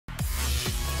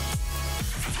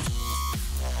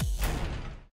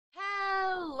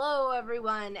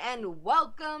everyone, and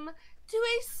welcome to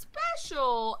a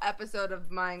special episode of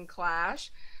Mineclash.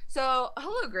 So,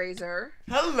 hello, Grazer.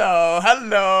 Hello.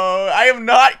 I am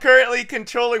not currently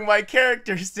controlling my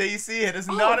character, Stacy. It is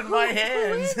not in my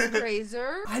hands. Who is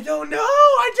Grazer? I don't know.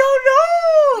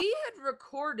 We had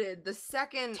recorded the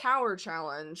second tower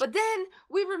challenge, but then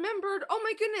we remembered, oh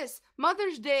my goodness,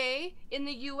 Mother's Day in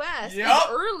the US is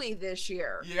early this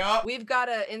year. Yep. We've got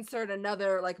to insert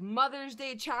another Mother's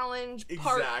Day challenge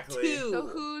part 2. So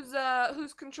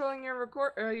who's controlling your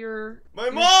your My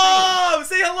mom!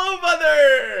 Say hello,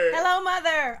 Mother! Hello,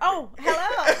 Mother! Oh, hello!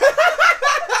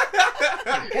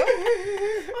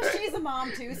 Well, she's a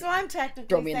mom too, so I'm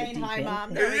technically saying hi,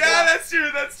 Mom. Yeah, that's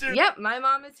true. Yep, my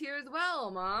mom is here as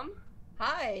well, Mom.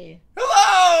 Hi.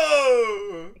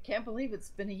 Hello! I can't believe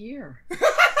it's been a year. I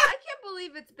can't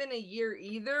believe it's been a year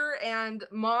either, and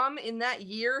Mom, in that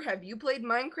year, have you played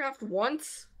Minecraft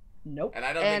once? Nope. And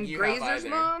I don't and think you Grazer's have either.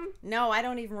 Mom? No, I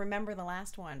don't even remember the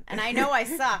last one. And I know I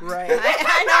sucked. Right. I know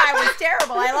I was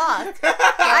terrible. I lost.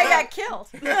 I got killed.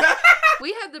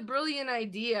 We had the brilliant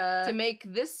idea to make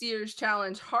this year's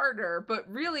challenge harder, but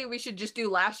really we should just do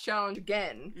last challenge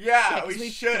again. Yeah, 'cause we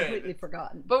we've should. completely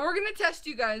forgotten. But we're going to test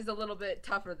you guys a little bit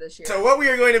tougher this year. So what we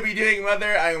are going to be doing,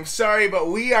 Mother, I am sorry, but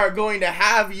we are going to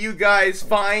have you guys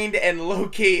find and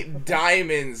locate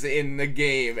diamonds in the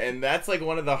game. And that's like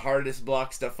one of the hardest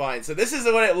blocks to find. So this is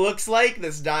what it looks like,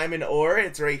 this diamond ore.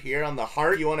 It's right here on the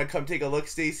heart. You want to come take a look,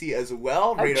 Stacy, as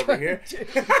well, right over here.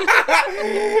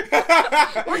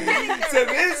 So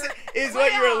this is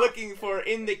what you are looking for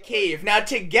in the cave. Now,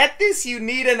 to get this, you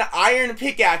need an iron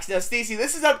pickaxe. Now, Stacy,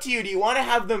 this is up to you. Do you want to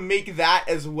have them make that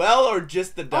as well, or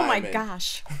just the diamond? Oh my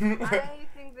gosh. I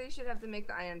think they should have to make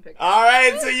the iron pick.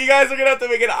 Alright, so you guys are going to have to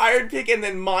make an iron pick and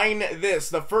then mine this.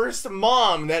 The first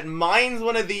mom that mines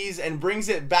one of these and brings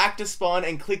it back to spawn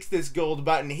and clicks this gold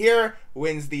button here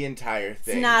wins the entire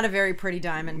thing. It's not a very pretty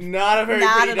diamond. Not a very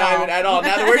pretty diamond at all.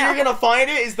 Now, where you're going to find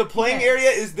it is the playing area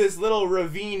is this little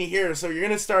ravine here. So you're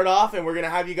going to start off and we're going to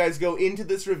have you guys go into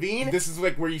this ravine. This is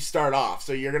like where you start off.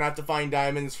 So you're going to have to find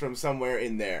diamonds from somewhere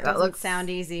in there. That looks sound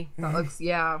easy. That looks,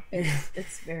 yeah.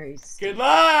 It's very... Good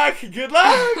luck! Good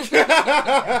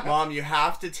luck! Mom, you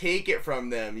have to take it from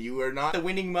them. You were not the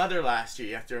winning mother last year.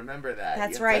 You have to remember that.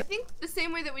 That's right. I think the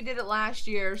same way that we did it last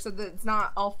year, so that it's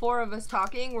not all 4 of us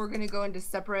talking, we're going to go into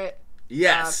separate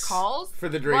calls. For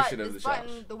the duration of the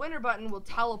challenge. The winner button will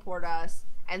teleport us,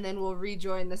 and then we'll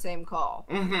rejoin the same call.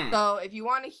 So if you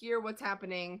want to hear what's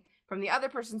happening from the other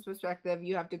person's perspective,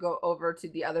 you have to go over to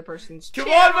the other person's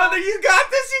channel. Come on, Mother, you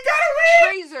got this! You gotta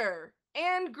win! Grazer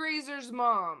and Grazer's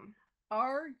mom.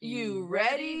 Are You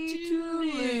ready to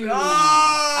lose?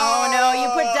 Oh no, you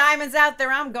put diamonds out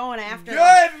there, I'm going after them.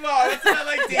 Good, Mom! That's what I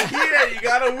like to hear. You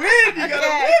gotta win! You gotta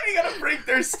win! You gotta break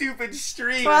their stupid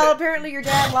streak. Well, apparently your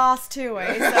dad lost too,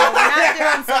 eh? So we're not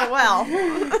doing so well.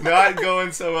 Not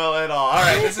going so well at all.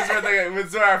 Alright, this is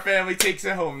where our family takes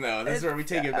it home, though. This is where we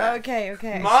take it back.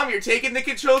 Okay. Mom, you're taking the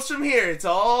controls from here. It's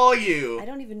all you. I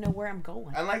don't even know where I'm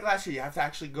going. Unlike last year, you have to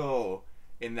actually go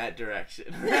in that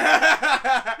direction.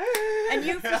 And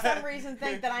you, for some reason,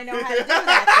 think that I know how to do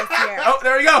that this year. Oh,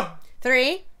 there we go.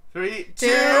 3,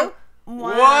 2,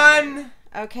 1. 1.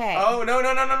 Okay. Oh, no.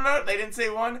 They didn't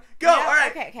say 1. Go. No, All right.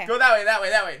 okay. Go that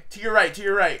way. To your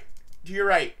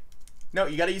right. No,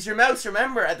 you gotta use your mouse,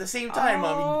 remember, at the same time,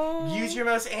 Mom. Use your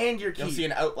mouse and your key. You'll see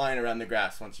an outline around the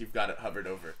grass once you've got it hovered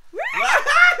over.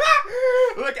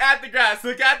 Look at the grass.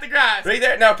 Right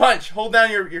there. Now punch. Hold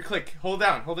down your click. Hold it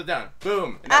down.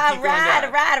 Boom. And now keep going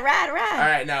down. Right.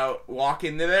 Alright, now walk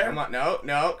into there. Come on.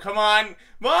 No. Come on.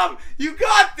 Mom, you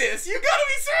got this. You gotta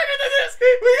be smarter than this.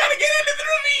 We gotta get into the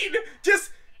ravine.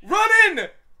 Just run in.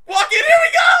 Walk in. Here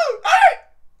we go. Alright.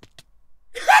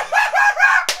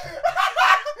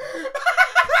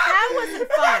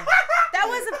 That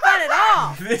wasn't fun at all.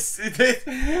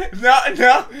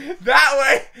 No, that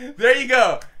way. There you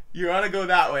go. You want to go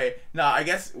that way. No, I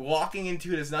guess walking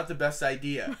into it is not the best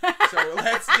idea. So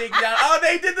let's dig down. Oh,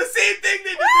 they did the same thing.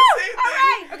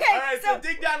 Okay. All right, so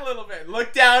dig down a little bit.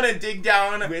 Look down and dig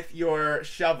down with your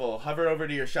shovel. Hover over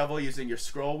to your shovel using your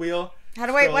scroll wheel.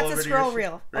 What's a scroll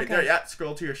wheel? Right there, yeah.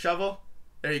 Scroll to your shovel.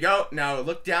 There you go. Now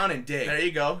look down and dig. There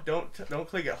you go. Don't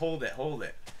click it. Hold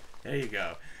it. There you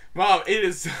go. Mom, it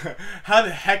is... How the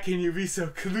heck can you be so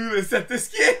clueless at this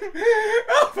game?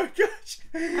 Oh my gosh.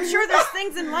 I'm sure there's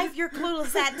things in life you're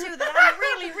clueless at too that I'm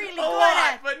really good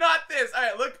at. But not this. All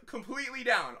right, look completely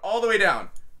down. All the way down.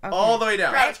 Okay. All the way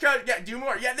down. Right. Yeah, do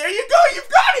more. Yeah, there you go. You've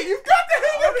got it. You've got the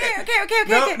hang of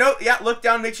it. Okay. No, yeah, look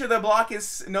down. Make sure the block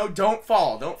is... No, don't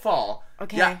fall.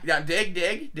 Okay. Yeah, dig.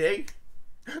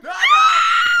 No!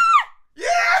 Yeah!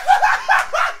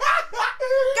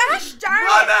 Gosh darn it!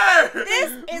 Mother!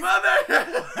 This is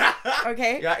Mother!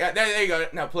 okay. Yeah, there you go.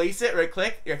 Now place it, right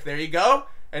click. Yeah, there you go.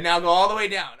 And now go all the way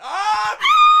down. Oh!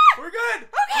 We're good! Okay!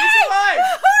 We survived!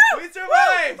 We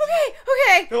survived!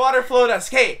 Okay. The water flowed us.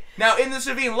 Okay, now in this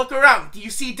ravine, look around. Do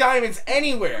you see diamonds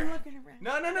anywhere? I'm looking around.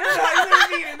 No, in the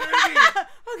ravine, in the ravine.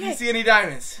 Okay. Do you see any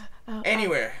diamonds? Oh,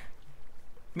 Anywhere?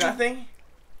 Nothing?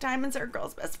 Diamonds are a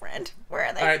girl's best friend. Where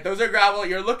are they? Alright, those are gravel.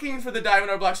 You're looking for the diamond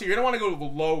or block, so you're gonna want to go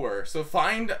lower. So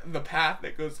find the path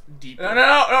that goes deeper.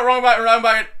 No, wrong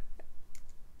button.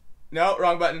 No,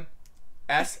 wrong button.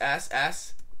 S,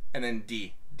 and then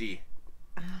D.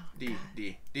 Oh,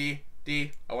 D.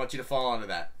 I want you to fall onto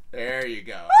that. There you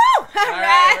go. Woo!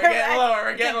 Alright,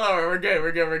 we're getting lower. We're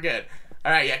good.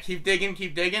 Alright, yeah, keep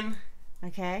digging.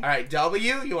 Okay. Alright,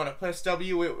 W, you want to press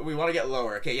W, we want to get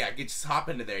lower. Okay, yeah, just hop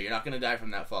into there. You're not going to die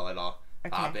from that fall at all.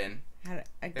 Okay. Hop in.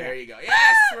 Okay. There you go.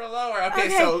 Yes, we're lower.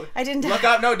 Okay, so I didn't look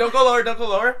up. No, don't go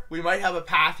lower. We might have a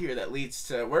path here that leads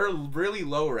to, we're really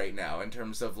low right now in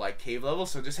terms of like cave level,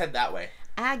 so just head that way.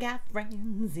 I got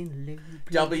friends in low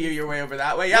places. W, your way over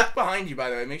that way. Yeah, behind you,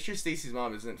 by the way. Make sure Stacy's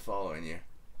mom isn't following you.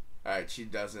 Alright, she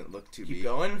doesn't look too Keep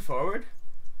going forward.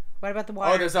 What about the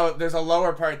water? Oh, there's a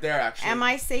lower part there, actually. Am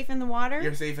I safe in the water?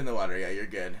 You're safe in the water. Yeah, you're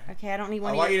good. Okay, I don't need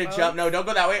one. I want you to jump. No, don't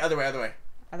go that way. Other way.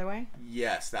 Other way?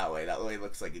 Yes, that way. That way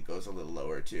looks like it goes a little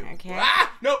lower too. Okay.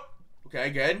 Ah! Nope. Okay,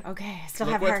 good. Okay, I still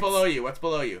Look have what's hearts. below you. What's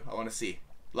below you? I want to see.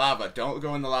 Lava. Don't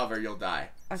go in the lava or you'll die.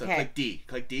 So Okay. click D.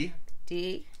 Click D.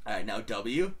 D. Alright, now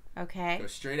W. Okay. Go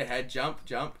straight ahead. Jump.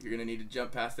 You're going to need to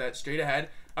jump past that. Straight ahead.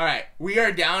 Alright, we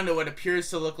are down to what appears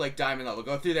to look like diamond level.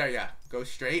 Go through there, yeah. Go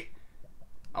straight.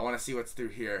 I want to see what's through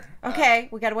here. Okay,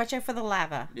 we gotta watch out for the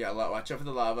lava. Yeah, watch out for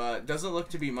the lava. It doesn't look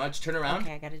to be much. Turn around.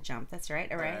 Okay, I gotta jump. That's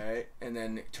right. All right. Alright, and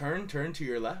then turn to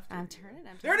your left. I'm turning.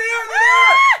 There they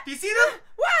are! Do you see them?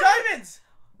 What? Diamonds!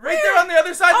 Right there on the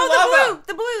other side of the lava!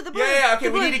 The blue. Yeah, okay,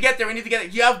 the we blue. need to get there.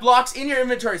 You have blocks in your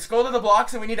inventory. Scroll to the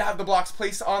blocks, and we need to have the blocks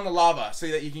placed on the lava so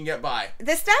that you can get by.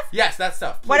 This stuff? Yes, that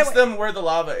stuff. Place them where the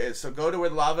lava is. So go to where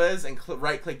the lava is and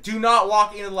right-click. Do not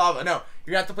walk into the lava. No,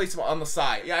 you're going to have to place them on the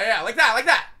side. Yeah, like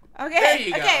that. Okay. There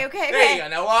you go. Okay. There you go.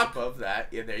 Now walk above that.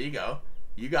 Yeah, there you go.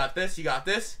 You got this.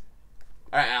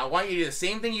 Alright, I want you to do the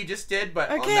same thing you just did,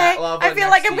 but on that lava I feel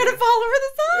like I'm gonna fall over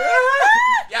the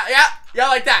side. Yeah,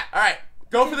 like that. Alright,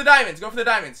 go for the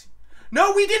diamonds.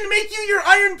 No, we didn't make you your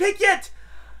iron pick yet.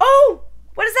 Oh,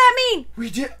 what does that mean? We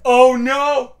did. Oh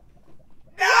no.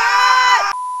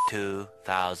 Ah!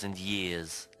 2,000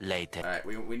 years later. Alright,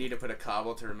 we need to put a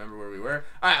cobble to remember where we were.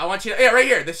 Alright, I want you to, right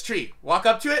here, this tree. Walk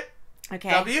up to it. Okay.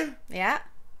 W. Yeah.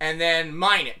 And then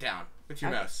mine it down with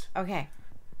your mouse. Okay.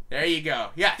 There you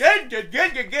go. Yeah. Good.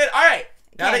 Alright.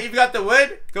 Now that you've got the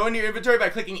wood, go into your inventory by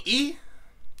clicking E.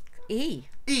 E.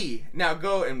 Now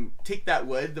go and take that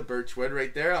wood, the birch wood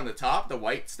right there on the top, the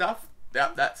white stuff.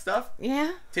 That stuff.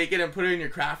 Yeah. Take it and put it in your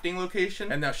crafting location.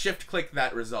 And now shift click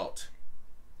that result.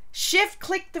 Shift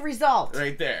click the result.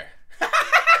 Right there.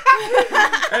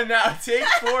 And now take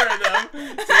 4 of them.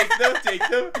 Take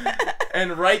them.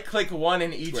 And right click one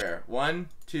in each square. 1,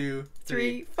 2,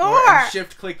 3, 4. And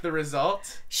shift click the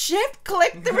result. Shift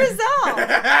click the result.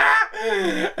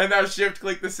 And now shift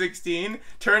click the 16.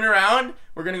 Turn around.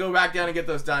 We're gonna go back down and get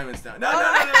those diamonds down. No.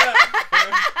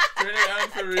 Turn it around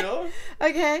for real.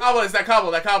 Okay. Cobble is that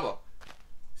cobble.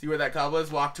 See where that cobble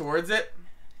is? Walk towards it.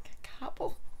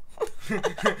 Cobble.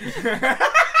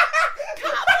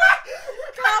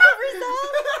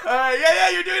 Yeah,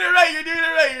 you're doing it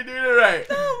right.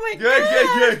 Oh my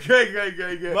god.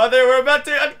 Good. Mother, we're about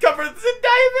to uncover some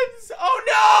diamonds. Oh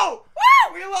no!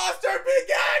 Woo! We lost our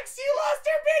pickaxe. You lost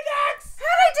our pickaxe.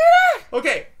 How did I do that?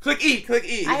 Okay, click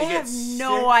E. I have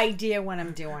no idea what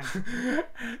I'm doing.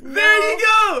 There you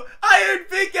go. Iron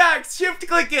pickaxe. Shift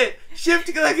click it.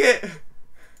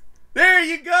 There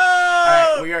you go.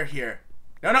 All right, we are here.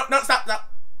 No, stop.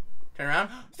 Turn around.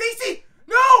 Stacy,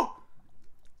 no!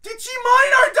 Did she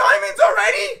mine our diamonds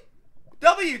already?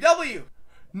 W.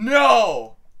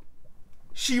 No.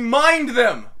 She mined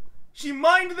them.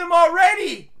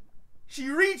 Already. She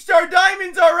reached our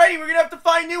diamonds already. We're going to have to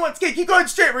find new ones. Okay, keep going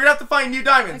straight. We're going to have to find new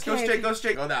diamonds. Okay, go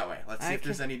straight. Go that way. Let's see if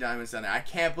there's any diamonds down there. I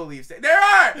can't believe there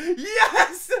are.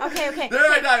 Yes. Okay.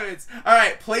 There are diamonds. All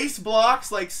right, place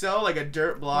blocks like so, like a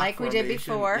dirt block Like formation. we did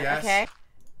before. Yes. Okay.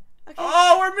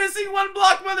 Oh, we're missing one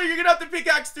block, Mother. You're going to have to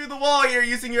pickaxe through the wall here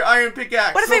using your iron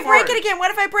pickaxe. What if I break it again?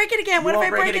 What if I break it again?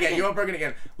 You won't break it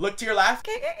again. Look to your left.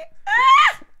 Okay.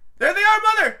 Ah! There they are,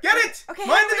 Mother. Get it. Okay.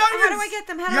 Mine the diamonds. How do I get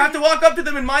them? You have to walk up to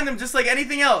them and mine them just like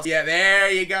anything else. Yeah, there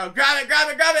you go. Grab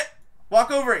it.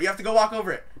 Walk over it. You have to go walk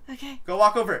over it. Okay. Go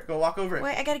walk over it. Go walk over it.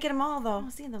 Wait, I gotta get them all though.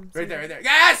 I'll see them. Right there, right there.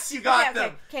 Yes, you got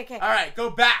them. Okay. All right, go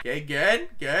back. Okay, good,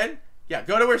 good. Yeah,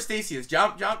 go to where Stacy is.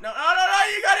 Jump. No, you got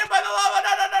hit by the lava. No.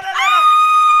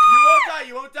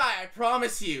 You won't die. I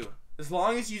promise you. As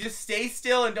long as you just stay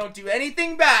still and don't do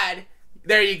anything bad.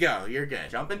 There you go. You're good.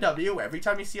 Jump in W every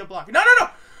time you see a block. No.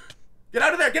 Get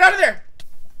out of there.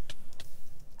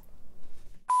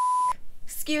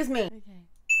 Excuse me. Okay.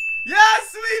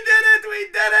 Yes, we did it.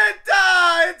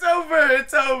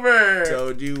 It's over.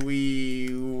 So do we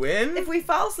win? If we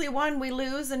falsely won, we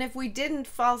lose, and if we didn't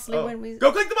falsely win, we...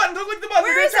 Go click the button.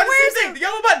 Where is it? The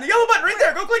yellow button right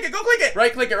there. Go click it.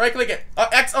 Right click it.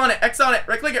 X on it.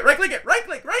 Right click it. Right click.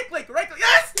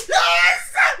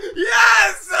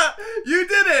 Yes! You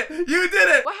did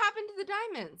it. What happened to the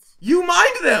diamonds? You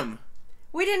mined them.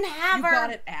 We didn't have You our... got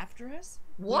it after us?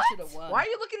 What? We should've won. Why are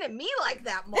you looking at me like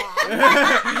that,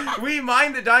 Mom? We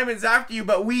mined the diamonds after you,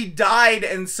 but we died,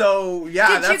 and so yeah,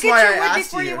 Did that's you why get I your wood asked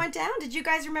before you. you went down? Did you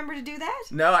guys remember to do that?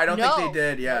 No, I don't think they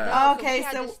did. Yeah. No, Okay, we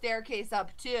had so- the staircase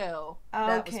up too.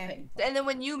 That was Okay. painful. And then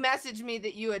when you messaged me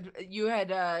that you had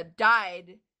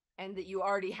died and that you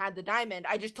already had the diamond,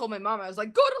 I just told my mom, I was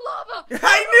like, go to lava.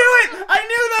 I knew it. I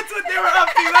knew that's what they were up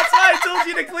to. That's why I told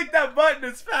you to click that button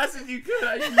as fast as you could.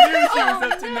 I knew she was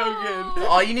up to no good.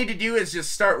 All you need to do is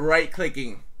just start right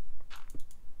clicking.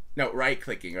 No, right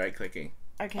clicking. Okay.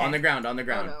 On the ground. Oh,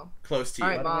 no. Close to you.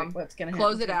 All right, Mom. What's gonna happen?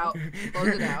 Close it out.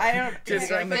 I don't...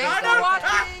 Just okay. like- Thanks for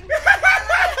watching.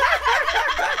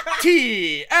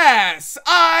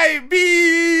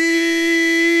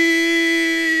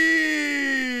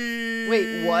 TSIB.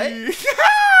 Wait, what?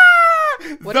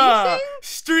 What the are you saying?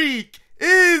 streak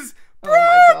is Oh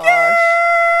my gosh.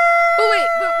 But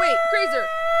wait, Grazer,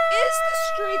 is the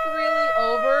streak really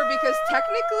over? Because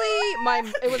technically,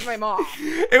 it was my mom.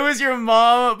 It was your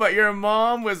mom, but your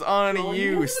mom was on Throwing you you.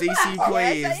 under the Stacy bus. Yes, I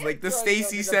plays, am like the throwing you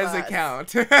Stacy under the says bus.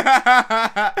 account.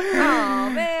 Oh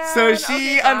man. So she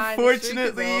Okay, fine, the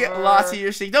unfortunately streak is over. lost to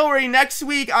your streak. Don't worry, next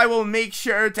week I will make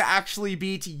sure to actually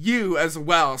beat you as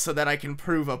well so that I can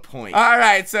prove a point.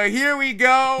 Alright, so here we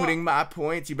go. Putting my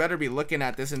points. You better be looking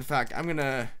at this. In fact, I'm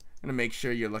gonna make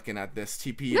sure you're looking at this.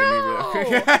 TP to me real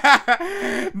quick.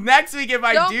 Next week, if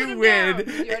I Don't do put him win,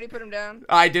 down. You already put him down.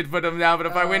 I did put them down, but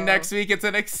if I win Oh. next week, it's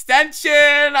an extension.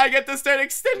 I get to start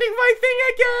extending my thing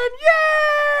again.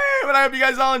 Yay! But I hope you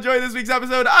guys all enjoyed this week's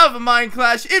episode of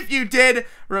Mineclash. If you did,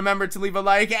 remember to leave a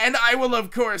like, and I will, of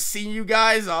course, see you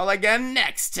guys all again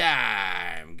next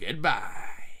time. Goodbye.